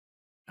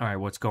Alright,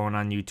 what's going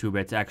on YouTube?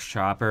 It's X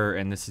Chopper,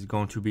 and this is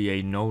going to be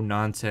a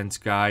no-nonsense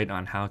guide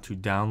on how to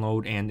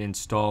download and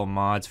install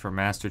mods for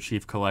Master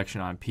Chief Collection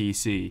on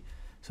PC.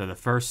 So the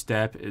first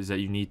step is that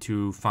you need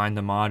to find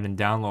the mod and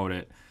download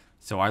it.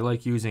 So I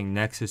like using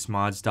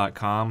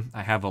nexusmods.com.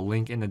 I have a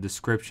link in the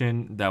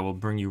description that will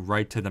bring you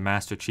right to the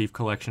Master Chief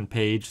Collection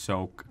page,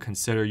 so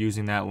consider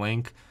using that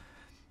link.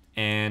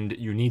 And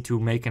you need to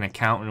make an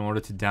account in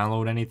order to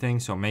download anything,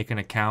 so make an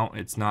account.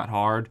 It's not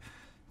hard.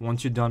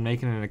 Once you're done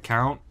making an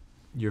account,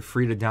 you're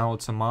free to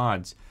download some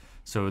mods.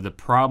 So the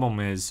problem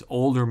is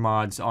older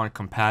mods aren't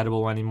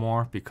compatible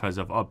anymore because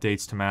of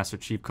updates to Master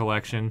Chief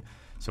Collection.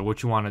 So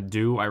what you want to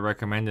do, I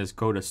recommend, is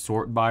go to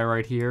sort by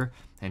right here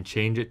and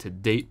change it to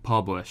date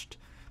published.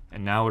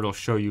 And now it'll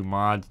show you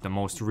mods, the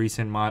most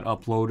recent mod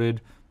uploaded,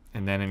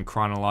 and then in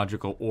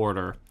chronological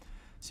order.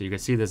 So you can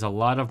see there's a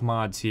lot of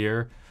mods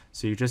here.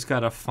 So you just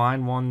gotta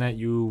find one that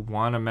you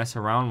want to mess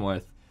around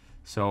with.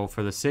 So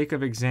for the sake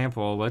of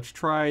example, let's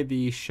try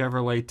the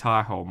Chevrolet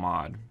Tahoe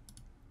mod.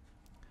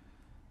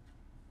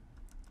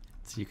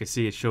 So you can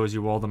see it shows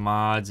you all the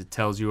mods, it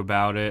tells you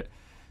about it.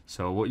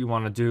 So what you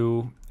want to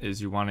do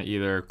is you want to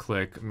either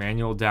click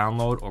manual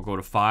download or go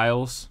to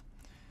files.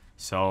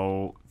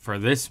 So for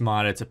this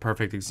mod, it's a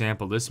perfect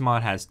example. This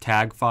mod has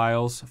tag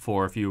files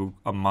for if you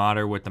a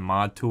modder with the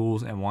mod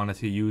tools and wanted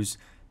to use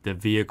the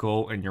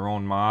vehicle in your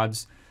own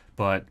mods,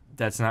 but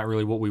that's not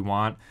really what we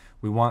want.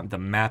 We want the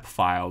map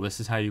file. This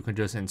is how you can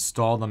just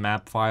install the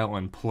map file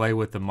and play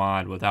with the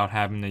mod without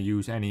having to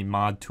use any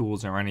mod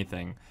tools or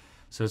anything.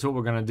 So that's what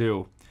we're going to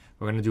do.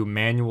 We're going to do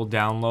manual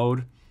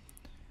download,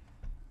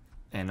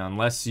 and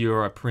unless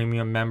you're a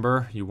premium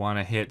member, you want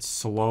to hit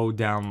slow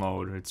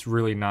download. It's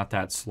really not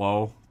that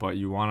slow, but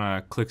you want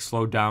to click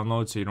slow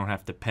download so you don't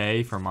have to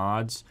pay for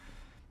mods,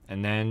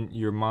 and then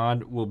your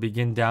mod will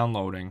begin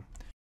downloading.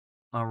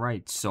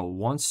 Alright, so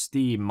once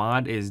the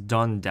mod is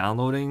done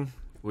downloading,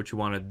 what you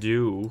want to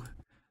do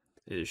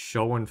is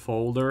show in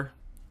folder,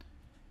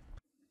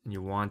 and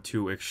you want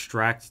to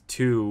extract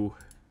to,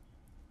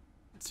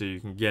 so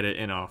you can get it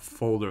in a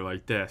folder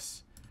like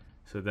this.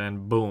 So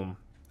then boom.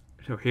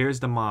 So here's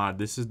the mod.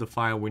 This is the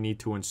file we need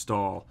to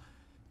install.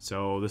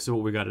 So this is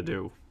what we got to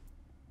do.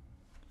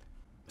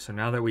 So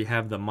now that we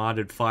have the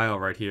modded file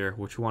right here,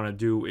 what you want to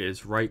do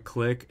is right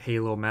click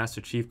Halo Master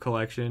Chief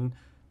Collection,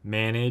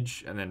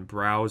 manage, and then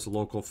browse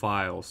local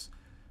files.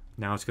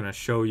 Now it's going to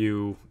show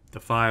you the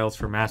files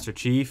for Master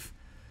Chief.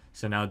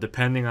 So now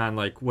depending on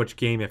like which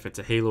game, if it's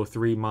a Halo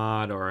 3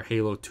 mod or a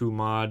Halo 2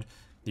 mod,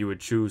 you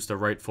would choose the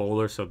right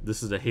folder. So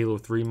this is a Halo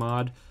 3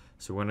 mod,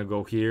 so we're going to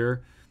go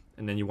here,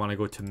 and then you want to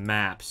go to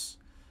maps.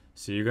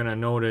 So you're going to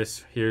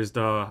notice here's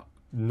the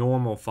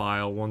normal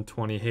file,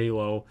 120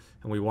 Halo,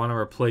 and we want to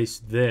replace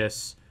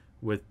this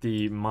with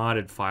the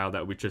modded file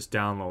that we just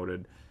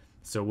downloaded.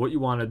 So what you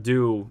want to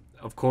do,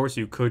 of course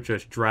you could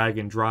just drag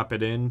and drop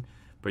it in,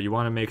 but you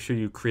want to make sure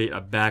you create a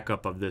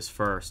backup of this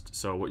first.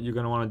 So what you're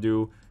going to want to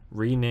do,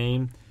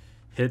 rename,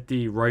 hit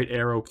the right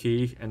arrow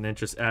key, and then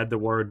just add the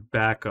word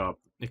backup.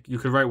 You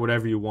could write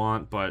whatever you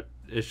want, but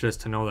it's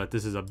just to know that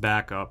this is a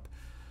backup.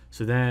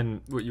 So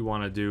then what you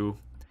want to do,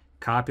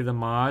 copy the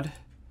mod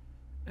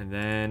and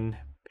then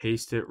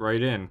paste it right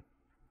in.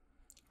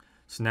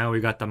 So now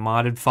we got the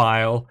modded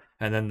file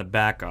and then the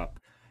backup.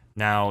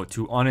 Now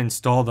to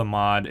uninstall the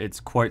mod, it's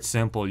quite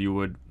simple. You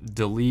would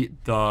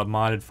delete the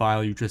modded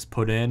file you just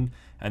put in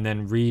and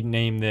then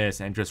rename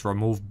this and just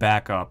remove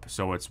backup.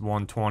 So it's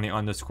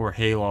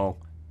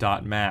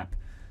 120_halo.map.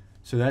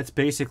 So that's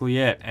basically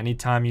it.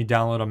 Anytime you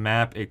download a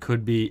map, it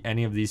could be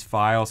any of these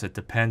files. It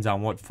depends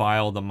on what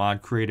file the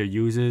mod creator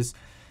uses.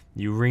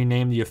 You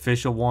rename the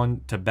official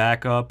one to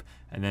backup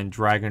and then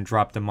drag and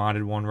drop the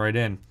modded one right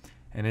in.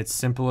 And it's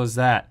simple as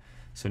that.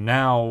 So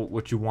now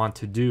what you want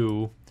to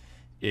do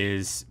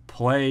is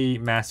play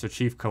Master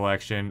Chief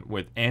Collection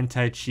with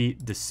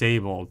anti-cheat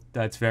disabled.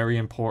 That's very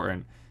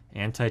important.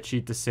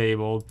 Anti-cheat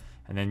disabled,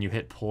 and then you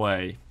hit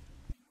play.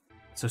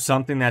 So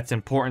something that's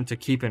important to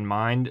keep in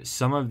mind,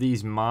 some of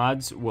these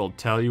mods will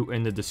tell you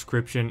in the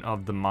description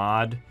of the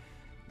mod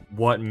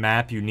what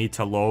map you need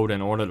to load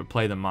in order to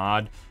play the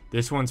mod.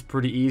 This one's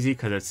pretty easy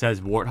because it says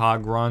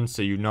Warthog Run,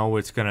 so you know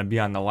it's going to be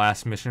on the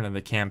last mission of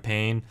the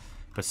campaign.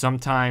 But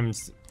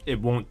sometimes it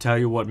won't tell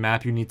you what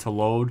map you need to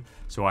load.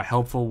 So a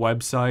helpful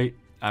website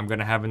I'm going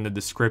to have in the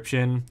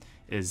description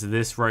is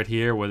this right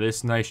here, where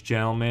this nice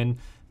gentleman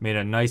made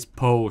a nice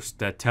post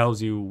that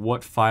tells you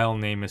what file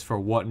name is for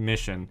what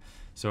mission.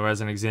 So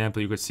as an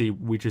example, you could see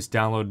we just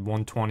downloaded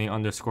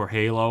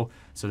 120_halo.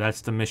 So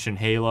that's the mission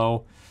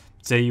Halo.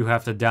 Say you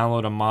have to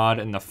download a mod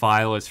and the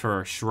file is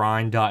for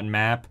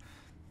shrine.map.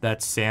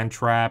 That's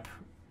Sandtrap.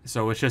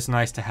 So it's just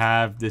nice to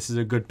have. This is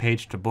a good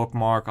page to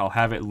bookmark. I'll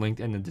have it linked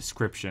in the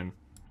description.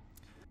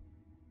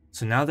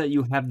 So now that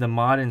you have the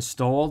mod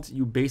installed,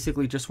 you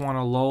basically just want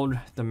to load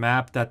the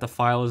map that the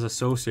file is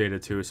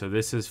associated to. So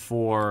this is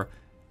for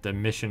the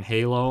mission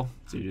Halo.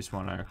 So you just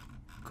want to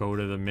go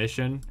to the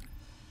mission.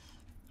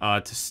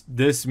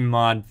 This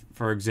mod,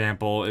 for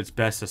example, it's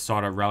best to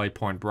start at Rally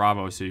Point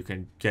Bravo so you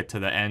can get to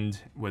the end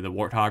where the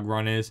Warthog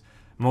Run is.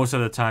 most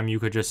of the time you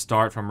could just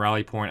start from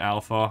Rally Point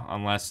Alpha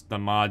unless the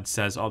mod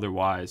says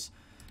otherwise.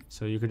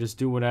 So you could just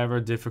do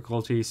whatever,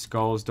 difficulty,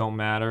 skulls don't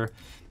matter,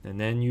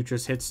 and then you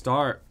just hit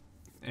start.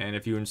 And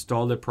if you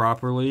installed it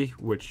properly,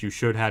 which you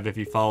should have if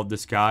you followed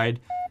this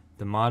guide,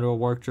 the mod will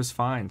work just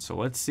fine. So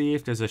let's see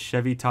if there's a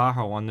Chevy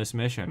Tahoe on this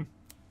mission.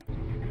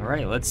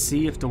 Alright, let's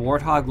see if the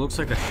Warthog looks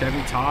like a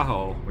Chevy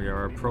Tahoe. We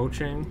are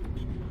approaching.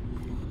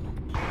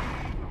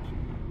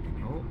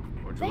 Oh,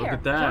 would you look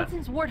at that?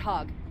 Johnson's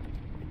Warthog.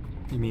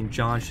 You mean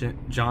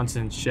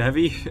Johnson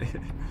Chevy?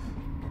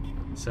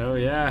 So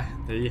yeah,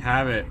 there you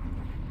have it.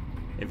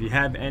 If you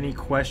have any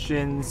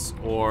questions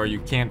or you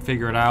can't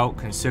figure it out,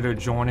 consider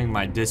joining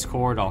my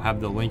Discord. I'll have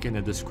the link in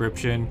the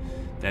description.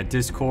 That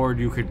Discord,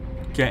 you could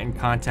get in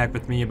contact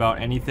with me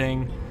about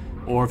anything,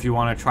 or if you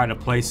want to try to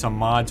play some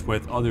mods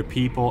with other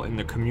people in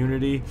the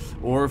community,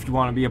 or if you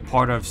want to be a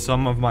part of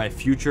some of my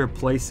future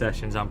play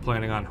sessions I'm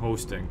planning on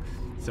hosting.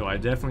 So I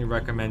definitely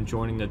recommend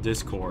joining the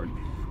Discord.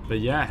 But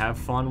yeah, have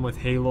fun with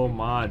Halo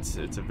mods.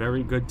 It's a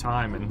very good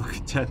time. And look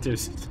at that,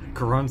 there's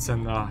grunts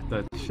in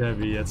the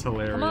Chevy. It's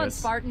hilarious. Come on,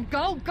 Spartan.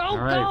 Go, go, All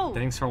right, go!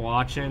 thanks for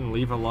watching.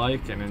 Leave a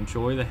like and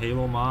enjoy the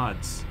Halo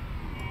mods.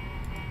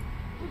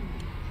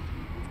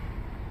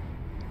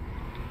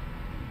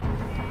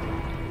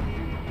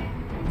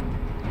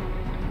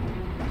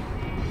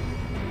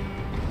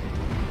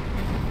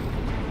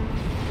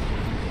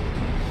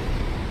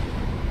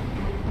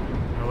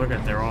 Oh, look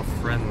at, they're all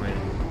friendly.